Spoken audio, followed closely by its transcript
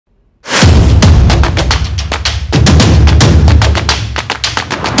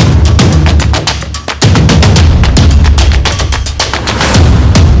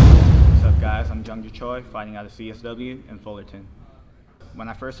Choi, fighting out of CSW in Fullerton. When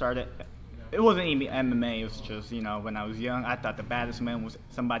I first started, it wasn't even MMA, it was just, you know, when I was young, I thought the baddest man was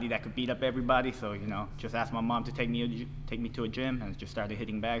somebody that could beat up everybody, so, you know, just asked my mom to take me to a gym, and just started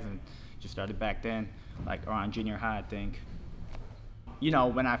hitting bags, and just started back then, like around junior high, I think. You know,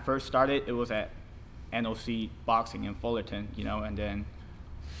 when I first started, it was at NOC Boxing in Fullerton, you know, and then,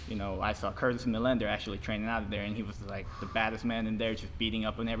 you know, I saw Curtis Millender actually training out of there, and he was like the baddest man in there, just beating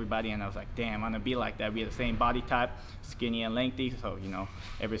up on everybody, and I was like, damn, I'm gonna be like that. We had the same body type, skinny and lengthy, so, you know,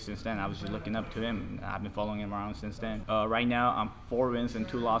 ever since then, I was just looking up to him, and I've been following him around since then. Right now, I'm 4 wins and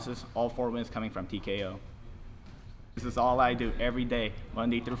 2 losses, all 4 wins coming from TKO. This is all I do every day,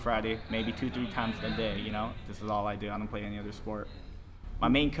 Monday through Friday, maybe 2-3 times a day, you know? This is all I do. I don't play any other sport. My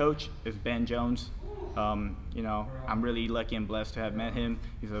main coach is Ben Jones. You know, I'm really lucky and blessed to have met him.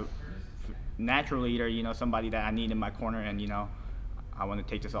 He's a natural leader, you know, somebody that I need in my corner, and, you know, I want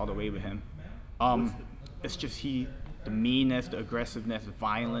to take this all the way with him. It's just the meanness, the aggressiveness, the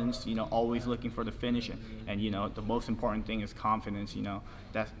violence, you know, always looking for the finish, and you know, the most important thing is confidence, you know.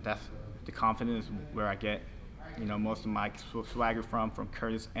 That's the confidence where I get, you know, most of my swagger from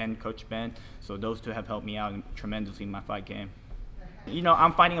Curtis and Coach Ben. So those two have helped me out tremendously in my fight game. You know,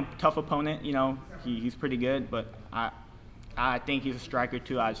 I'm fighting a tough opponent. You know, he's pretty good, but I think he's a striker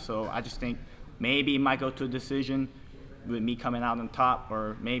too. So I just think maybe it might go to a decision with me coming out on top,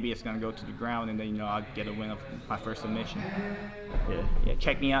 or maybe it's gonna go to the ground, and then, you know, I'll get a win of my first submission. Yeah.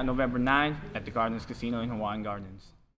 Check me out November 9th at the Gardens Casino in Hawaiian Gardens.